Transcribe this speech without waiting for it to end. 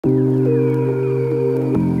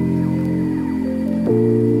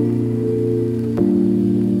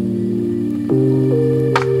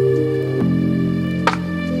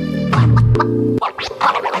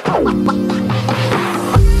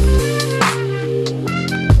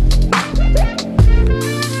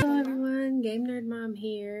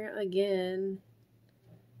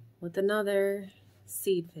with another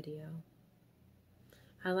seed video.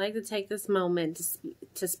 I like to take this moment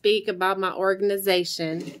to speak about my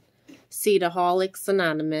organization, Seedaholics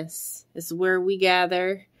Anonymous. It's where we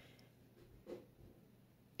gather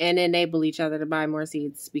and enable each other to buy more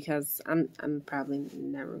seeds, because I'm probably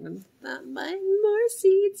never gonna stop buying more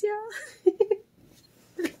seeds, y'all.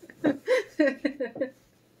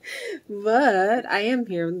 But I am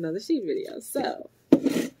here with another seed video, so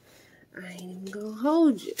I ain't gonna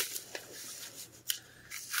hold you.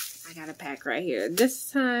 I got a pack right here.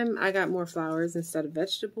 This time I got more flowers instead of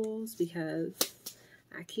vegetables, because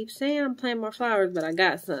I keep saying I'm planting more flowers, but I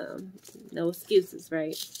got some. No excuses,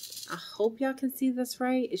 right? I hope y'all can see this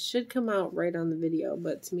right. It should come out right on the video,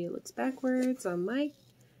 but to me it looks backwards on my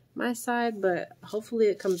side, but hopefully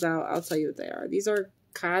it comes out. I'll tell you what they are. These are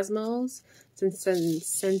Cosmos. It's a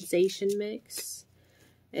Sensation Mix.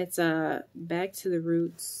 It's a Back to the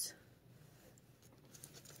Roots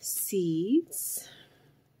seeds.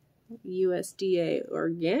 USDA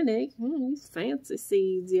organic. These fancy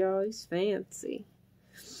seeds, y'all. These fancy.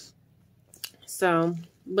 So,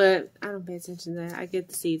 but I don't pay attention to that. I get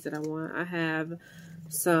the seeds that I want. I have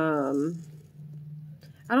some,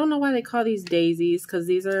 I don't know why they call these daisies, because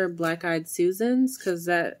these are black-eyed Susans, because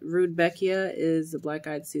that Rudbeckia is the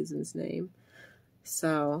black-eyed Susan's name.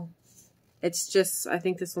 So, it's just, I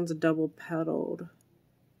think this one's a double-petaled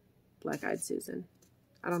black-eyed Susan.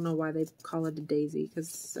 I don't know why they call it a daisy,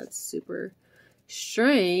 because that's super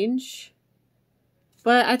strange.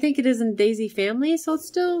 But I think it is in daisy family, so it's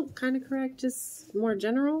still kind of correct, just more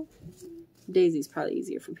general. Daisy's probably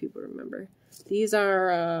easier for people to remember. These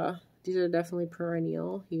are definitely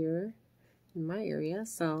perennial here in my area,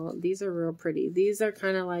 so these are real pretty. These are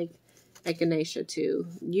kind of like echinacea too,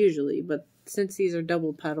 usually, but since these are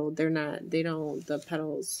double petaled, the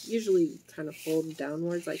petals usually kind of fold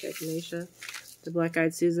downwards like echinacea, the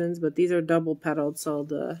black-eyed Susans, but these are double petaled, so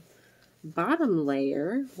the bottom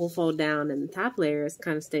layer will fold down and the top layer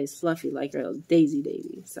kind of stays fluffy like a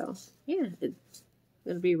daisy. So yeah,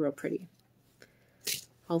 it'll be real pretty.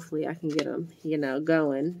 Hopefully I can get them,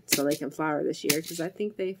 going so they can flower this year, because I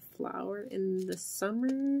think they flower in the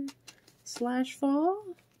summer/fall,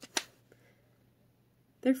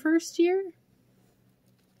 their first year.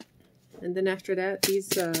 And then after that, these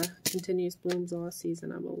continuous blooms all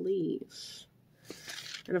season, I believe.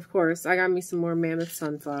 And of course, I got me some more mammoth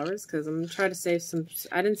sunflowers, because I'm going to try to save some.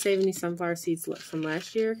 I didn't save any sunflower seeds from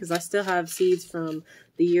last year, because I still have seeds from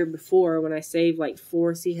the year before when I saved like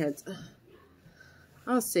 4 seed heads. Ugh.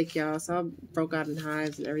 I was sick, y'all, so I broke out in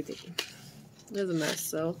hives and everything. It was a mess,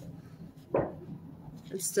 so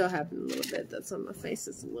it's still happening a little bit. That's on my face.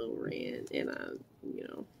 It's a little red, and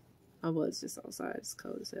I was just outside. It's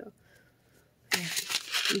cold as hell. Yeah.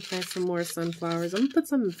 We plant some more sunflowers. I'm gonna put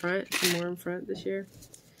some more in front this year.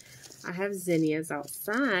 I have zinnias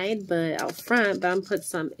outside, out front, but I'm put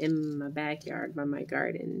some in my backyard by my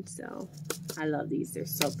garden. So I love these. They're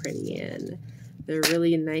so pretty, and they're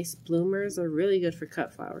really nice bloomers. They're really good for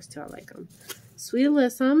cut flowers too. I like them. Sweet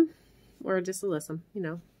alyssum, or just alyssum,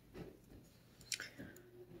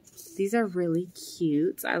 These are really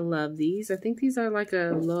cute. I love these. I think these are like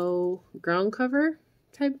a low ground cover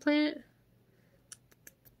type plant.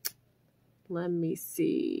 Let me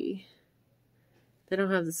see. They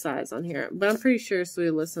don't have the size on here, but I'm pretty sure sweet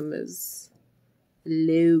alyssum is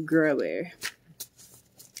low grower.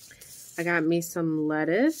 I got me some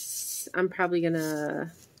lettuce. I'm probably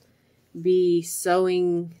gonna be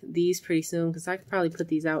sowing these pretty soon, because I could probably put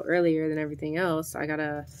these out earlier than everything else. I got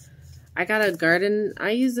a garden.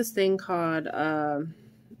 I use this thing called a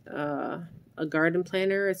garden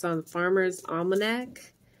planner. It's on Farmer's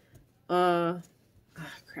Almanac. Crap.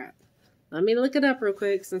 Let me look it up real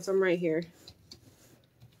quick since I'm right here.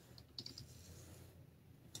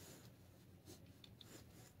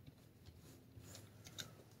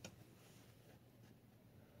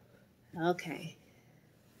 Okay.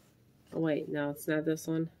 Oh, wait. No, it's not this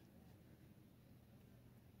one.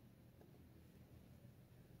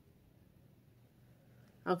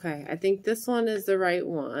 Okay. I think this one is the right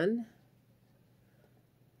one.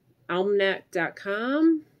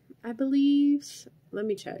 Almanac.com, I believe. Let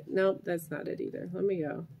me check. Nope, that's not it either. Let me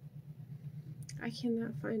go. I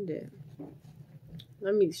cannot find it.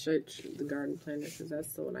 Let me search the garden planner, because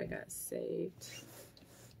that's the one I got saved.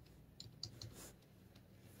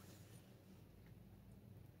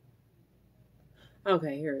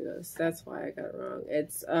 Okay, here it goes. That's why I got it wrong.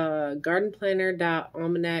 It's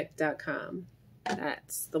gardenplanner.almanac.com.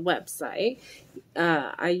 That's the website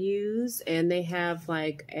I use, and they have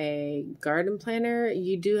like a garden planner.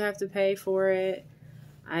 You do have to pay for it.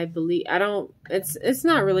 I believe, it's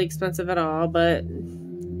not really expensive at all, but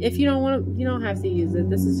if you don't want to, you don't have to use it.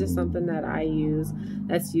 This is just something that I use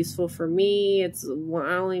that's useful for me.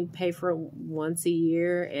 I only pay for it once a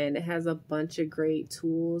year, and it has a bunch of great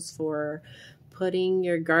tools for putting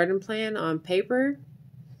your garden plan on paper.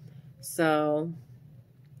 So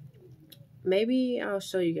maybe I'll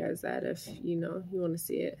show you guys that if you want to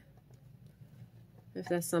see it. If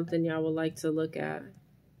that's something y'all would like to look at.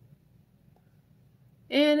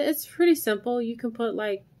 And it's pretty simple. You can put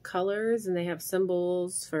like colors, and they have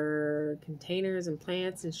symbols for containers and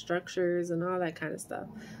plants and structures and all that kind of stuff.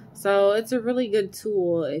 So it's a really good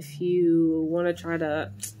tool if you want to try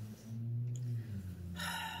to...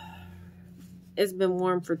 It's been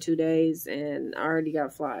warm for 2 days and I already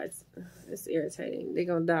got flies. It's irritating. They're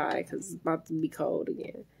gonna die because it's about to be cold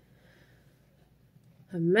again.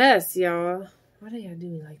 A mess, y'all. Why do y'all do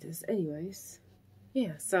me like this? Anyways,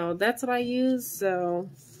 yeah, so that's what I use. So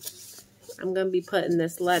I'm gonna be putting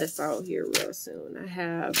this lettuce out here real soon. I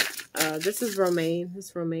have this is romaine.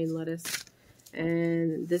 This romaine lettuce,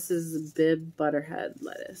 and this is Bib Butterhead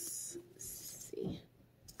lettuce. Let's see,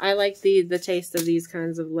 I like the taste of these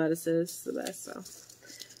kinds of lettuces the best. So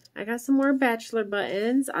I got some more bachelor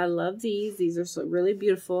buttons. I love these. These are so really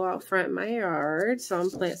beautiful out front in my yard. So I'm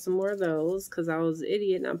planting some more of those because I was an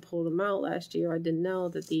idiot and I pulled them out last year. I didn't know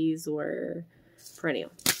that these were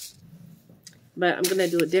perennial. But I'm going to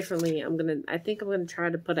do it differently. I think I'm going to try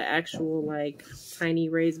to put an actual like tiny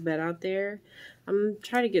raised bed out there. I'm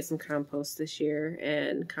trying to get some compost this year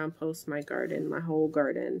and compost my garden, my whole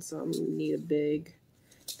garden. So I'm going to need a big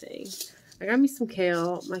thing. I got me some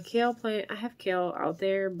kale. My kale plant, I have kale out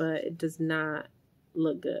there, but it does not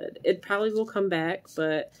look good. It probably will come back,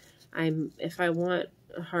 but if I want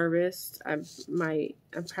a harvest, it'd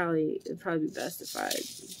probably be best if I,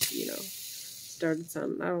 started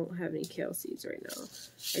some. I don't have any kale seeds right now.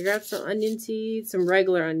 I grabbed some onion seeds, some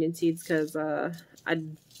regular onion seeds, because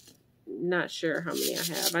I'm not sure how many I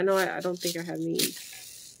have. I don't think I have any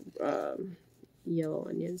yellow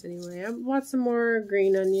onions anyway. I bought some more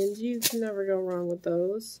green onions. You can never go wrong with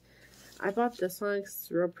those. I bought this one because it's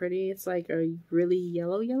real pretty. It's like a really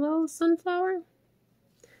yellow sunflower.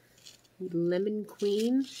 Lemon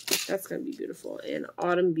Queen. That's going to be beautiful. And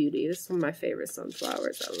Autumn Beauty. This is one of my favorite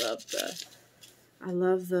sunflowers. I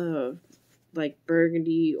love the like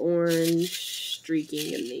burgundy orange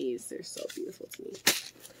streaking in these. They're so beautiful to me.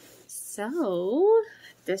 So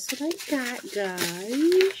that's what I got,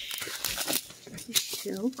 guys.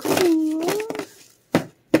 So cool.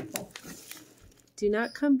 Do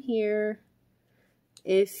not come here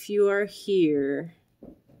if you are here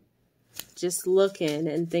just looking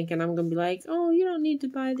and thinking I'm going to be like, oh, you don't need to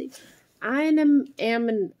buy these. I am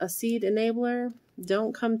a seed enabler.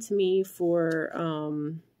 Don't come to me for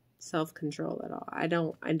self-control at all. I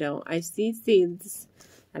don't. I see seeds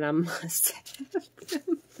and I must have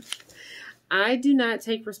them. I do not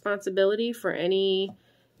take responsibility for any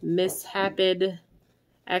mishapped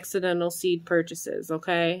accidental seed purchases,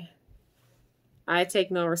 okay? I take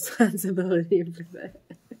no responsibility for that.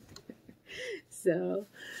 So,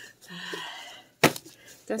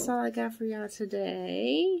 that's all I got for y'all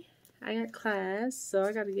today. I got class, so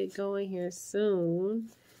I got to get going here soon.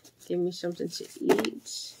 Give me something to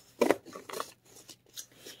eat.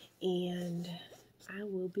 And I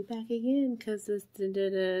will be back again because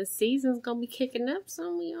the season's going to be kicking up.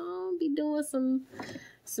 So we all be doing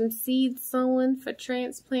some seed sowing for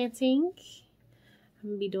transplanting. I'm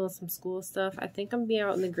going to be doing some school stuff. I think I'm going to be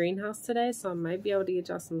out in the greenhouse today, so I might be able to get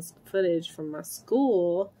y'all some footage from my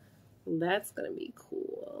school. That's going to be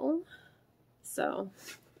cool. So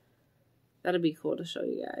that'll be cool to show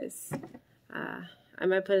you guys. I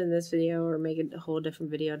might put in this video or make it a whole different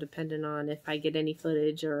video depending on if I get any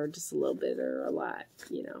footage or just a little bit or a lot,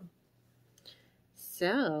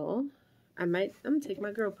 So I'm going to take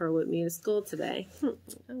my girl pearl with me to school today.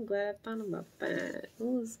 I'm glad I thought about that.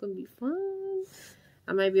 Oh, it's going to be fun.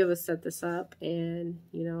 I might be able to set this up and,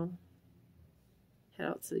 head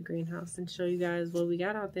out to the greenhouse and show you guys what we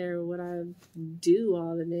got out there, what I do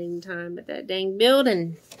all the dang time at that dang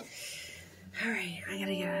building. All right, I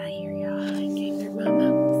gotta get out of here, y'all. I can't hear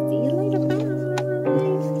mama.